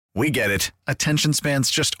We get it. Attention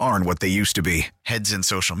spans just aren't what they used to be. Heads in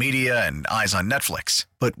social media and eyes on Netflix.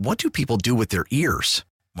 But what do people do with their ears?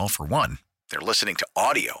 Well, for one, they're listening to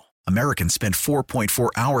audio. Americans spend 4.4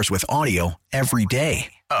 hours with audio every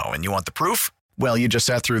day. Oh, and you want the proof? Well, you just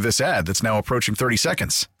sat through this ad that's now approaching 30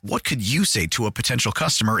 seconds. What could you say to a potential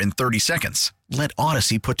customer in 30 seconds? Let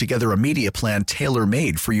Odyssey put together a media plan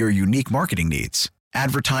tailor-made for your unique marketing needs.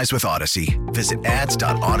 Advertise with Odyssey. Visit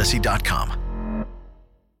ads.odyssey.com.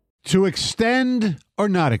 To extend or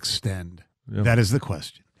not extend? Yep. That is the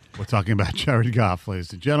question. We're talking about Jared Goff,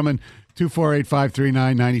 ladies and gentlemen.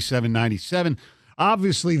 248-539-9797.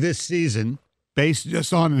 Obviously, this season, based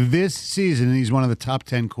just on this season, he's one of the top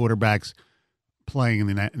 10 quarterbacks playing in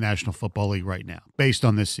the National Football League right now, based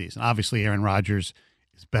on this season. Obviously, Aaron Rodgers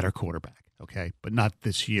is a better quarterback, okay, but not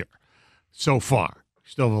this year. So far,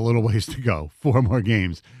 still have a little ways to go. 4 more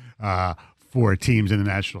games for teams in the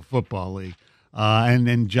National Football League. And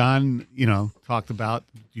then John, talked about,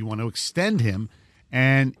 do you want to extend him?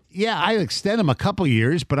 And, yeah, I extend him a couple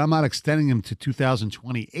years, but I'm not extending him to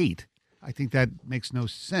 2028. I think that makes no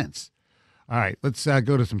sense. All right, let's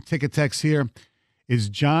go to some ticket texts here. Is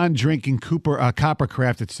John drinking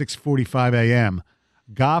Coppercraft at 6:45 a.m.?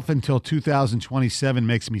 Goff until 2027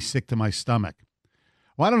 makes me sick to my stomach.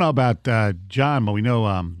 Well, I don't know about John, but we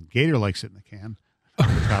know Gator likes it in the can.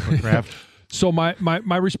 Coppercraft. So my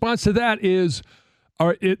response to that is,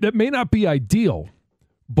 that may not be ideal,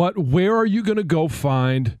 but where are you going to go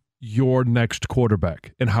find your next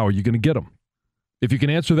quarterback, and how are you going to get him? If you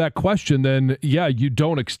can answer that question, then, yeah, you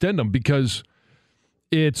don't extend him, because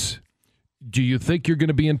it's, do you think you're going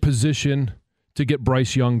to be in position to get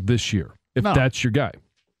Bryce Young this year, if that's your guy?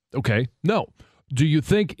 Okay, no. Do you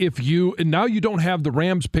think and now you don't have the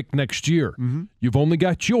Rams pick next year. Mm-hmm. You've only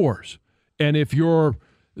got yours. And if you're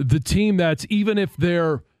the team that's, even if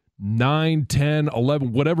they're 9, 10,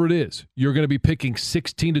 11, whatever it is, you're going to be picking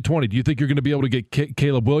 16 to 20. Do you think you're going to be able to get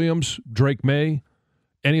Caleb Williams, Drake May,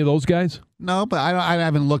 any of those guys? No, but I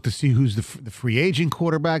haven't looked to see who's the free agent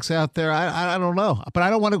quarterbacks out there. I don't know. But I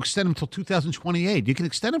don't want to extend him until 2028. You can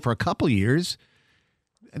extend him for a couple years,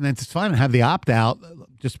 and then it's fine and have the opt-out.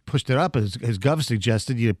 Just pushed it up, as Gov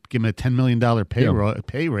suggested. You give him a $10 million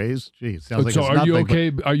pay raise. Gee, it sounds like so it's are nothing, you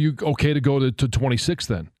okay? Are you okay to go to 26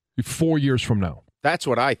 then? 4 years from now. That's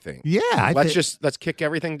what I think. Yeah, let's kick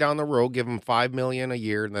everything down the road. Give him $5 million a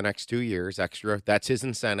year in the next 2 years extra. That's his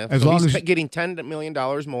incentive. As long he's as getting $10 million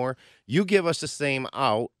more. You give us the same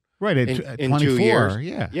out, right at in 24, 2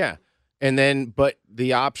 years. Yeah. And then, but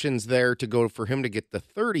the options there to go for him to get the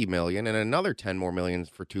 $30 million and another $10 more million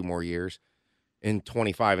for 2 more years in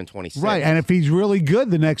 25 and 26. Right, and if he's really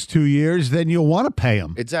good the next 2 years, then you'll want to pay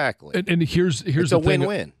him. Exactly. And here's it's the a thing.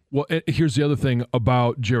 win-win. Well, here's the other thing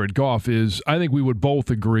about Jared Goff is, I think we would both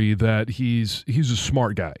agree that he's a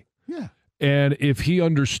smart guy. Yeah. And if he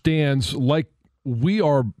understands, like we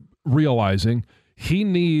are realizing, he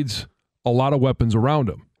needs a lot of weapons around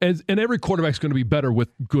him. And every quarterback's going to be better with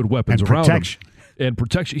good weapons around him. And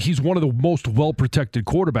protection. He's one of the most well-protected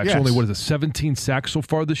quarterbacks. Yes. Only, 17 sacks so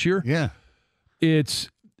far this year? Yeah.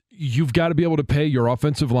 You've got to be able to pay your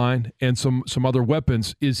offensive line and some other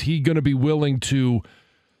weapons. Is he going to be willing to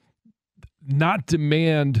not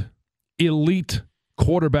demand elite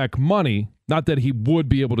quarterback money? Not that he would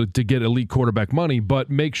be able to get elite quarterback money, but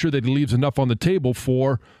make sure that he leaves enough on the table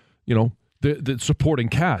for, the supporting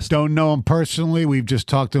cast. Don't know him personally. We've just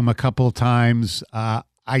talked to him a couple of times.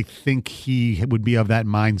 I think he would be of that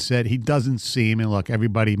mindset. He doesn't seem, and look,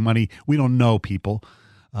 everybody, money, we don't know people.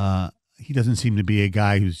 He doesn't seem to be a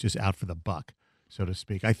guy who's just out for the buck, so to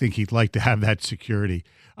speak. I think he'd like to have that security.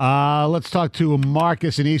 Let's talk to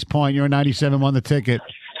Marcus in East Point. You're 97 on the ticket.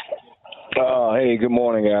 Hey, good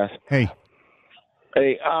morning, guys. Hey.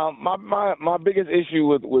 Hey, my biggest issue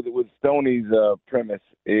with Stoney's premise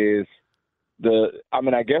is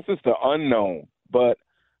I guess it's the unknown, but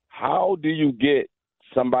how do you get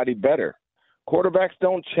somebody better? Quarterbacks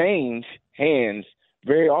don't change hands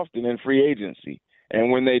very often in free agency,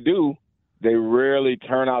 and when they do, they rarely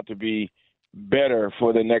turn out to be better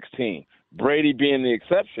for the next team. Brady being the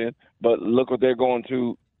exception, but look what they're going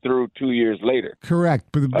through 2 years later. Correct.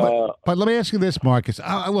 But let me ask you this, Marcus.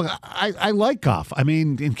 I like Goff. I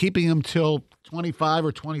mean, in keeping him till 25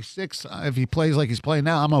 or 26, if he plays like he's playing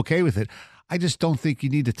now, I'm okay with it. I just don't think you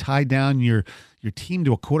need to tie down your team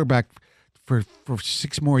to a quarterback for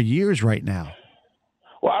 6 more years right now.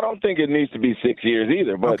 Well, I don't think it needs to be 6 years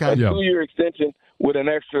either, but a 2-year extension with an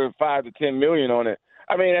extra $5 to $10 million on it.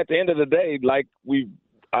 I mean, at the end of the day, like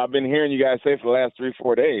I've been hearing you guys say for the last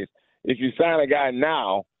 3-4 days, if you sign a guy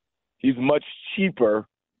now, he's much cheaper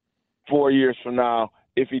 4 years from now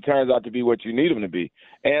if he turns out to be what you need him to be.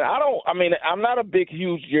 And I'm not a big,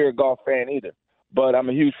 huge Jared Goff fan either, but I'm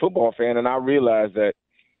a huge football fan, and I realize that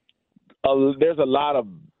there's a lot of,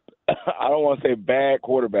 I don't want to say bad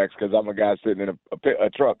quarterbacks because I'm a guy sitting in a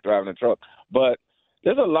truck, driving a truck, but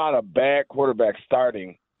there's a lot of bad quarterbacks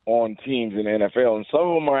starting on teams in the NFL, and some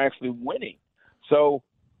of them are actually winning. So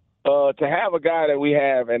to have a guy that we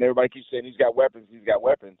have, and everybody keeps saying he's got weapons,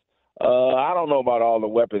 I don't know about all the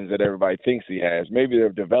weapons that everybody thinks he has. Maybe they're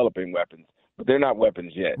developing weapons, but they're not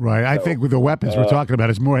weapons yet. Right. I think with the weapons we're talking about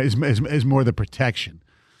is more the protection.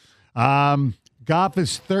 Goff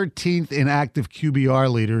is 13th in active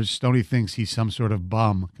QBR leaders. Stoney thinks he's some sort of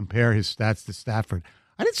bum. Compare his stats to Stafford.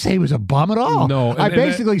 I didn't say he was a bum at all. No. I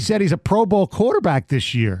basically said he's a Pro Bowl quarterback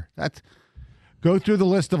this year. Go through the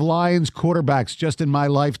list of Lions quarterbacks just in my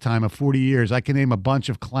lifetime of 40 years. I can name a bunch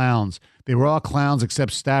of clowns. They were all clowns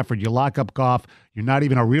except Stafford. You lock up Goff. You're not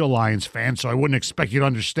even a real Lions fan, so I wouldn't expect you to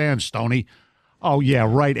understand, Stoney. Oh, yeah,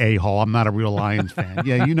 right, a-hole. I'm not a real Lions fan.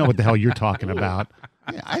 Yeah, you know what the hell you're talking about.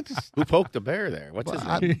 Yeah, Who poked the bear there? What's his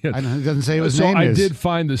name? I know, it doesn't say what his name I is. did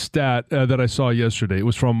find the stat that I saw yesterday. It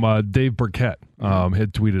was from Dave Burkett.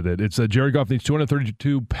 Had tweeted it. It's Jared Goff needs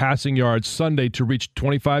 232 passing yards Sunday to reach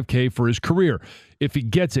 25K for his career. If he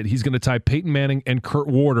gets it, he's going to tie Peyton Manning and Kurt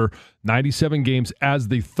Warner 97 games as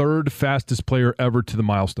the third fastest player ever to the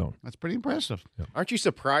milestone. That's pretty impressive. Yeah. Aren't you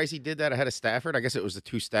surprised he did that ahead of Stafford? I guess it was the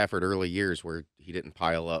two Stafford early years where he didn't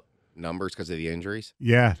pile up numbers because of the injuries.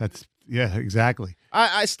 Yeah, exactly.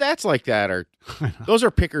 Stats like that those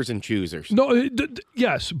are pickers and choosers. No,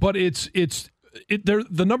 yes, but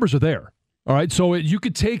the numbers are there. All right, so you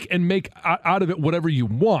could take and make out of it whatever you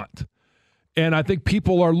want. And I think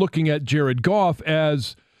people are looking at Jared Goff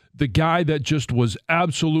as the guy that just was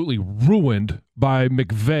absolutely ruined by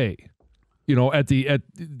McVay. You know, at the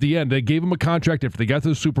end, they gave him a contract after they got to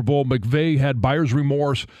the Super Bowl. McVay had buyer's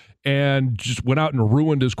remorse and just went out and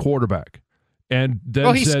ruined his quarterback. And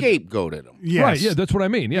then he scapegoated him. Yes. Right, yeah, that's what I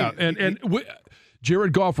mean. Yeah, and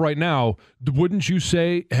Jared Goff right now, wouldn't you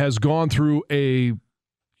say, has gone through a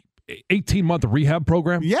 18-month rehab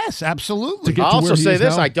program? Yes, absolutely. I'll also say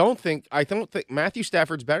this: now? I don't think Matthew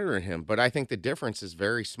Stafford's better than him, but I think the difference is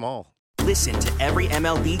very small. Listen to every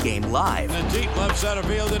MLB game live. In the deep left center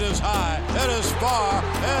field, it is high, it is far,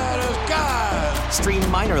 it is gone.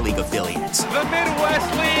 Stream minor league affiliates. The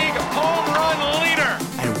Midwest League home run leader.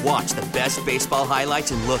 And watch the best baseball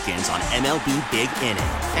highlights and look-ins on MLB Big Inning.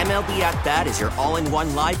 MLB At Bat is your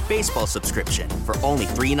all-in-one live baseball subscription for only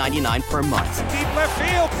 $3.99 per month. Deep left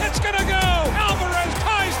field, it's gonna go. Alvarez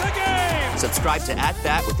ties the game. Subscribe to At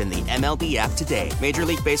Bat within the MLB app today. Major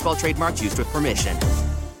League Baseball trademarks used with permission.